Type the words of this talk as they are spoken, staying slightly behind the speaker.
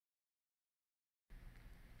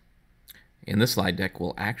In this slide deck,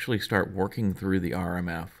 we'll actually start working through the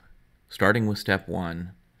RMF, starting with step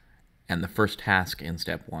 1 and the first task in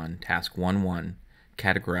step 1, task 1.1,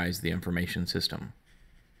 categorize the information system.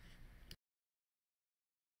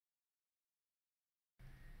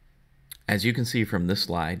 As you can see from this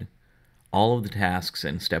slide, all of the tasks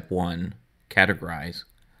in step 1, categorize,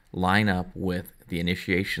 line up with the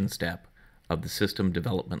initiation step of the system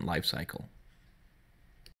development lifecycle.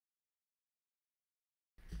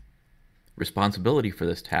 Responsibility for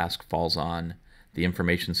this task falls on the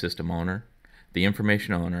information system owner, the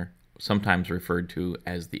information owner, sometimes referred to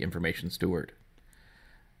as the information steward.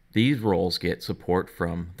 These roles get support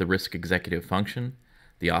from the risk executive function,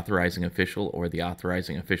 the authorizing official or the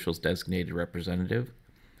authorizing official's designated representative,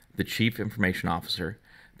 the chief information officer,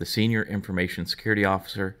 the senior information security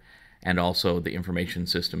officer, and also the information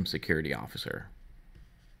system security officer.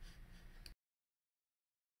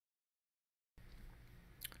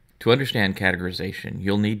 To understand categorization,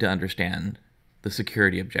 you'll need to understand the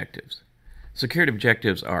security objectives. Security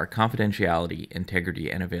objectives are confidentiality,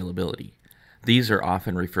 integrity, and availability. These are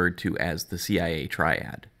often referred to as the CIA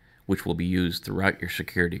triad, which will be used throughout your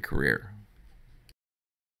security career.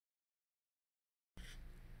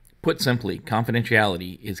 Put simply,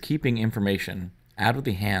 confidentiality is keeping information out of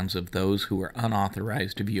the hands of those who are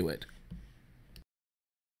unauthorized to view it.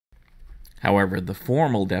 However, the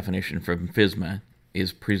formal definition from FISMA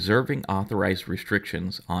is preserving authorized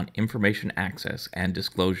restrictions on information access and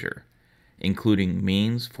disclosure, including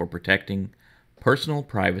means for protecting personal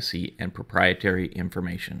privacy and proprietary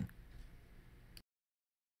information.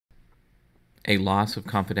 A loss of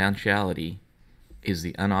confidentiality is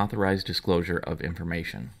the unauthorized disclosure of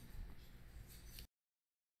information.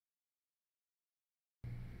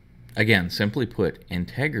 Again, simply put,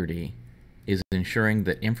 integrity is ensuring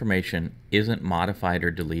that information isn't modified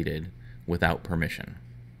or deleted without permission.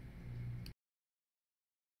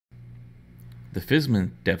 The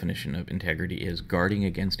FISMA definition of integrity is guarding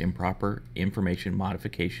against improper information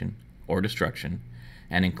modification or destruction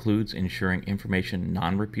and includes ensuring information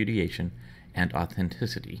non-repudiation and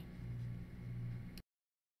authenticity.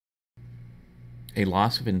 A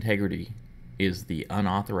loss of integrity is the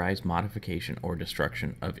unauthorized modification or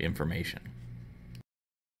destruction of information.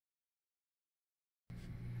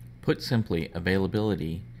 Put simply,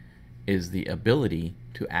 availability is the ability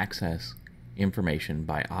to access information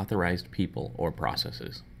by authorized people or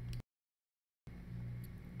processes.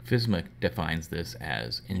 FISMA defines this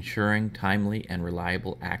as ensuring timely and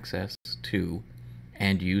reliable access to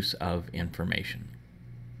and use of information.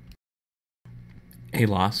 A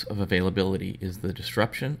loss of availability is the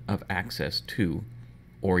disruption of access to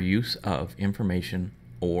or use of information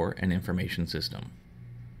or an information system.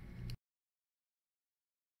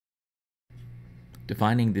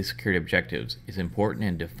 Defining the security objectives is important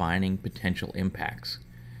in defining potential impacts,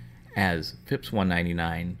 as FIPS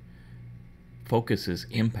 199 focuses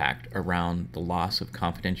impact around the loss of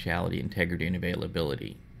confidentiality, integrity, and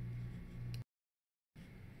availability.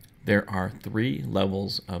 There are 3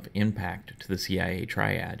 levels of impact to the CIA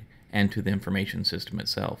triad and to the information system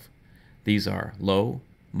itself. These are low,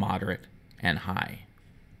 moderate, and high.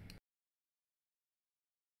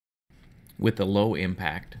 With the low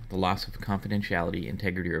impact, the loss of confidentiality,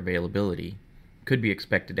 integrity, or availability could be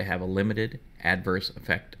expected to have a limited adverse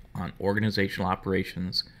effect on organizational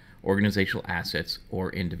operations, organizational assets,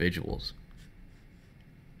 or individuals.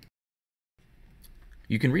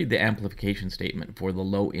 You can read the amplification statement for the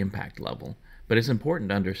low impact level, but it's important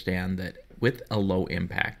to understand that with a low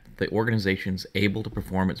impact, the organization is able to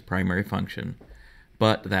perform its primary function,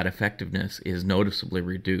 but that effectiveness is noticeably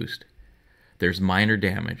reduced. There's minor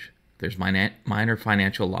damage, there's minor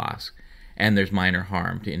financial loss, and there's minor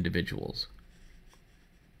harm to individuals.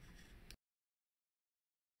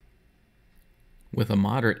 With a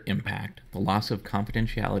moderate impact, the loss of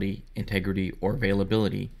confidentiality, integrity, or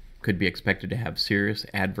availability could be expected to have serious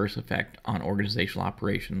adverse effect on organizational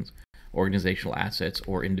operations, organizational assets,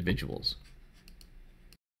 or individuals.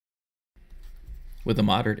 With a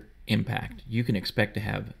moderate impact, you can expect to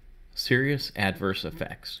have serious adverse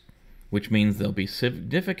effects, which means there'll be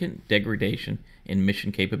significant degradation in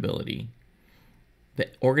mission capability. The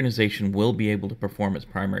organization will be able to perform its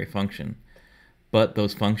primary function, but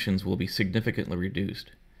those functions will be significantly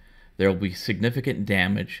reduced. There will be significant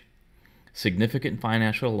damage, significant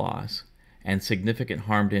financial loss, and significant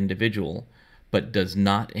harm to individual, but does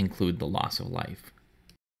not include the loss of life.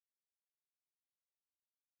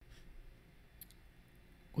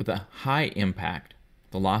 With a high impact,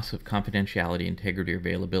 the loss of confidentiality, integrity, or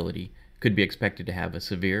availability could be expected to have a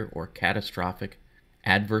severe or catastrophic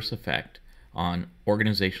adverse effect on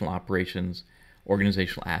organizational operations,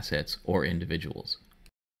 organizational assets, or individuals.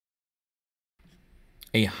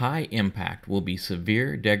 A high impact will be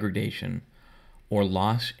severe degradation or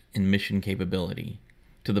loss in mission capability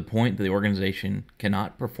to the point that the organization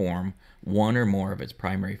cannot perform one or more of its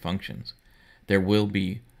primary functions. There will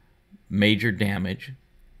be major damage,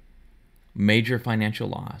 major financial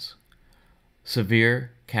loss,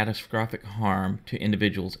 severe catastrophic harm to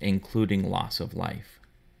individuals, including loss of life.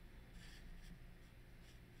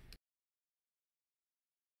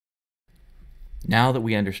 Now that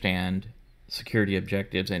we understand security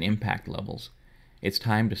objectives and impact levels, it's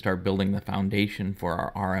time to start building the foundation for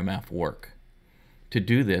our RMF work. To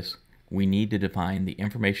do this, we need to define the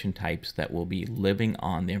information types that will be living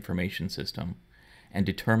on the information system and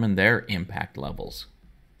determine their impact levels.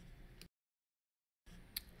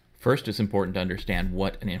 First, it's important to understand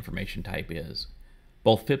what an information type is.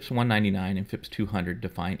 Both FIPS 199 and FIPS 200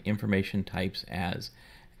 define information types as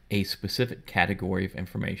a specific category of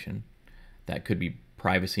information. That could be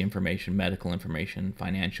privacy information, medical information,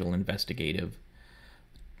 financial, investigative,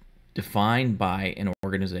 defined by an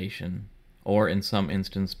organization, or in some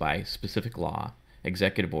instance by specific law,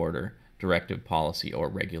 executive order, directive, policy, or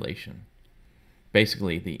regulation.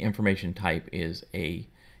 Basically, the information type is a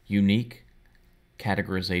unique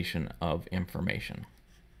categorization of information.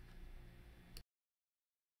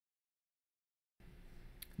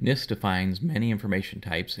 NIST defines many information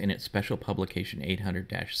types in its special publication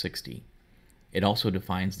 800-60. It also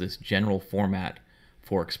defines this general format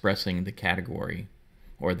for expressing the category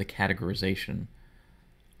or the categorization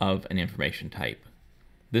of an information type.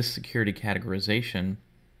 This security categorization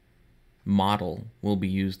model will be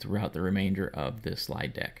used throughout the remainder of this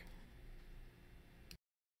slide deck.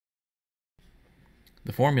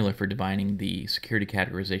 The formula for defining the security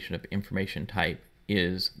categorization of information type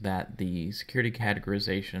is that the security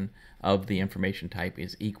categorization of the information type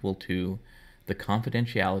is equal to the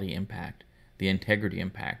confidentiality impact, the integrity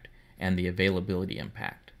impact, and the availability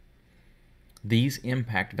impact. These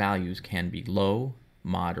impact values can be low,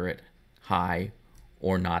 moderate, high,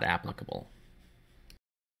 or not applicable.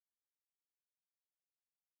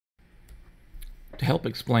 To help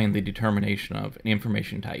explain the determination of an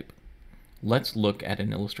information type, let's look at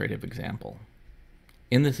an illustrative example.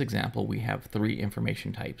 In this example, we have three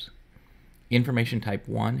information types. Information type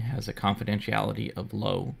 1 has a confidentiality of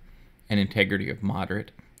low, an integrity of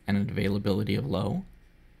moderate, and an availability of low.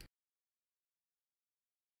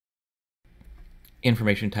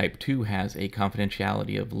 Information type 2 has a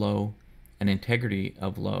confidentiality of low, an integrity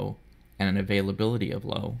of low, and an availability of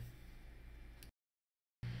low.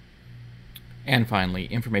 And finally,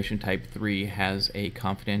 information type 3 has a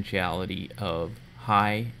confidentiality of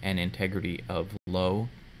high, an integrity of low,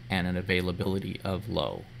 and an availability of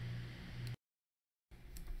low.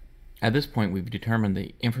 At this point, we've determined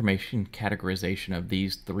the information categorization of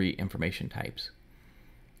these three information types.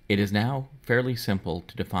 It is now fairly simple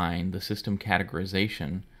to define the system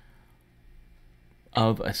categorization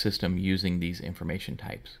of a system using these information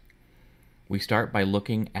types. We start by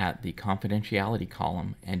looking at the confidentiality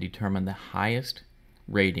column and determine the highest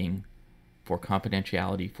rating for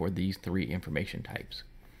confidentiality for these three information types.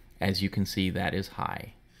 As you can see, that is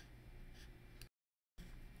high.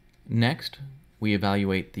 Next, we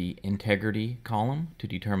evaluate the integrity column to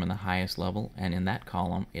determine the highest level, and in that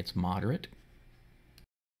column it's moderate.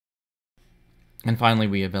 And finally,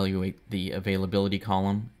 we evaluate the availability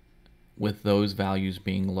column. With those values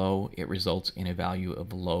being low, it results in a value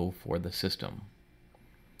of low for the system.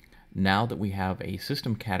 Now that we have a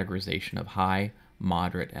system categorization of high,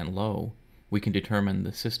 moderate, and low, we can determine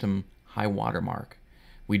the system high watermark.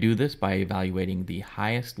 We do this by evaluating the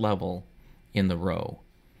highest level in the row.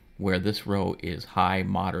 Where this row is high,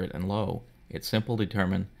 moderate, and low, it's simple to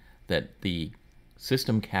determine that the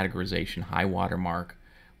system categorization high watermark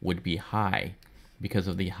would be high because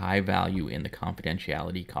of the high value in the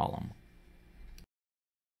confidentiality column.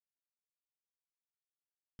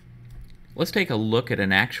 Let's take a look at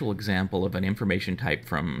an actual example of an information type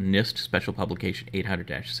from NIST Special Publication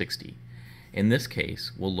 800-60. In this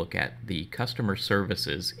case, we'll look at the customer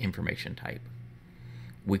services information type.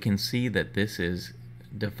 We can see that this is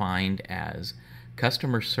defined as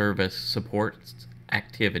customer service support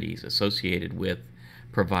activities associated with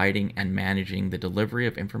providing and managing the delivery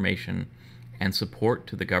of information and support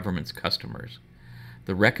to the government's customers.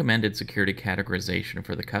 The recommended security categorization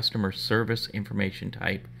for the customer service information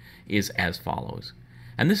type is as follows.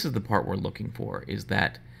 And this is the part we're looking for, is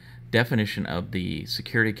that definition of the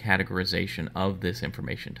security categorization of this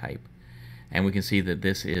information type. And we can see that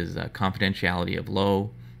this is a confidentiality of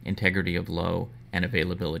low, integrity of low, and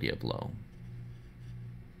availability of low.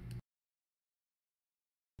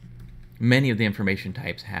 Many of the information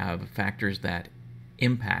types have factors that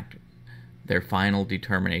impact their final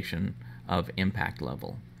determination of impact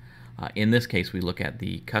level. In this case, we look at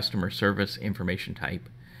the customer service information type,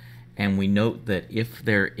 and we note that if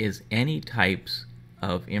there is any types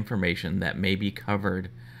of information that may be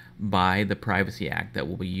covered by the Privacy Act that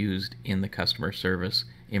will be used in the customer service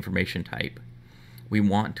information type, we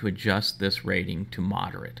want to adjust this rating to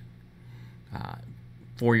moderate.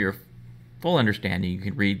 For your full understanding, you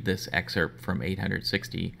can read this excerpt from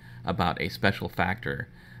 860 about a special factor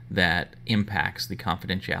that impacts the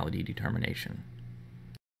confidentiality determination.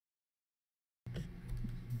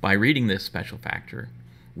 By reading this special factor,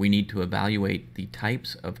 we need to evaluate the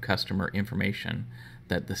types of customer information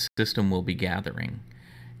that the system will be gathering,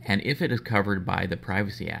 and if it is covered by the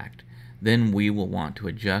Privacy Act, then we will want to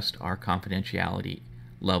adjust our confidentiality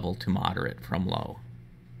level to moderate from low.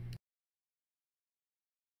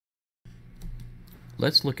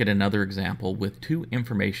 Let's look at another example with two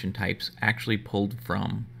information types actually pulled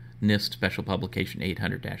from NIST Special Publication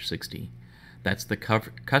 800-60. That's the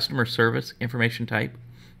customer service information type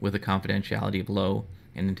with a confidentiality of low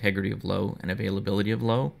and integrity of low and availability of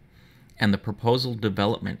low, and the proposal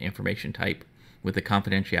development information type with a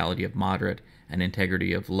confidentiality of moderate and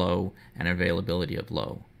integrity of low and availability of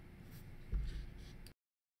low.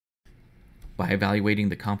 By evaluating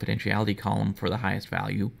the confidentiality column for the highest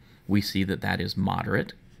value, we see that that is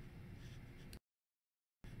moderate.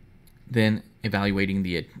 Then evaluating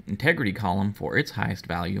the integrity column for its highest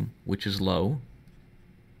value, which is low.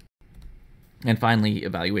 And finally,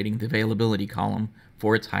 evaluating the availability column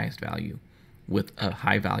for its highest value, with a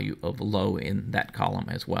high value of low in that column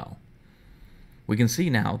as well. We can see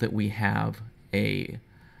now that we have a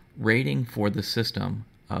rating for the system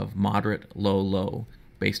of moderate, low, low,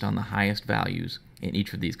 based on the highest values in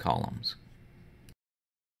each of these columns.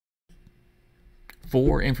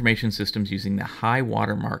 For information systems using the high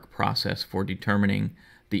watermark process for determining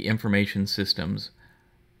the information system's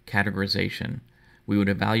categorization, we would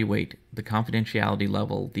evaluate the confidentiality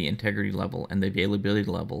level, the integrity level, and the availability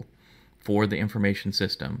level for the information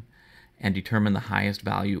system and determine the highest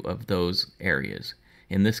value of those areas.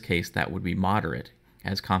 In this case, that would be moderate,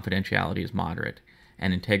 as confidentiality is moderate,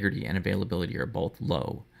 and integrity and availability are both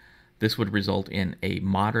low. This would result in a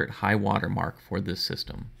moderate high watermark for this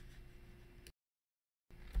system.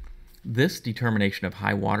 This determination of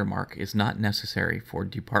high watermark is not necessary for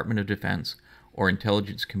Department of Defense or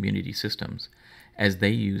intelligence community systems, as they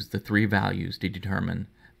use the three values to determine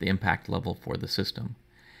the impact level for the system.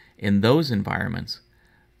 In those environments,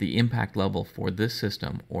 the impact level for this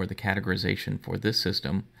system, or the categorization for this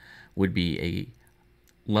system, would be a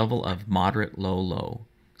level of moderate, low, low,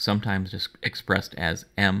 sometimes expressed as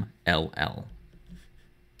MLL.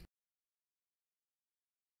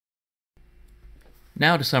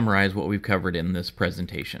 Now to summarize what we've covered in this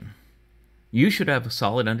presentation. You should have a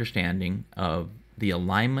solid understanding of the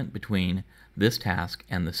alignment between this task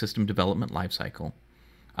and the system development lifecycle,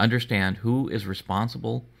 understand who is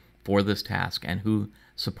responsible for this task and who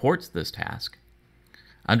supports this task,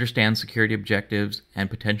 understand security objectives and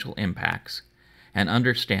potential impacts, and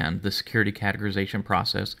understand the security categorization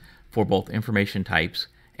process for both information types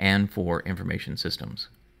and for information systems.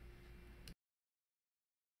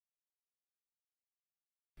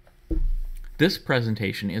 This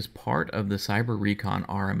presentation is part of the Cyber-Recon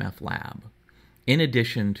RMF Lab. In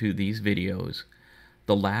addition to these videos,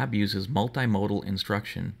 the lab uses multimodal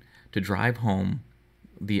instruction to drive home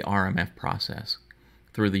the RMF process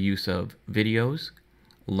through the use of videos,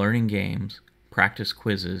 learning games, practice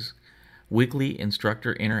quizzes, weekly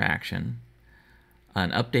instructor interaction,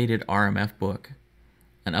 an updated RMF book,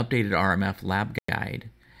 an updated RMF lab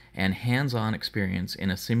guide, and hands-on experience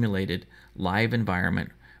in a simulated live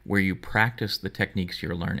environment where you practice the techniques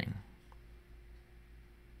you're learning.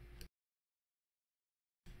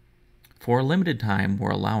 For a limited time, we're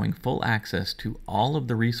allowing full access to all of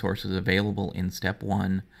the resources available in Step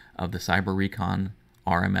 1 of the Cyber-Recon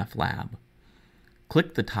RMF Lab.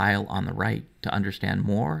 Click the tile on the right to understand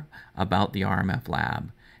more about the RMF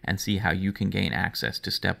Lab and see how you can gain access to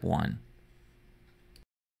Step 1.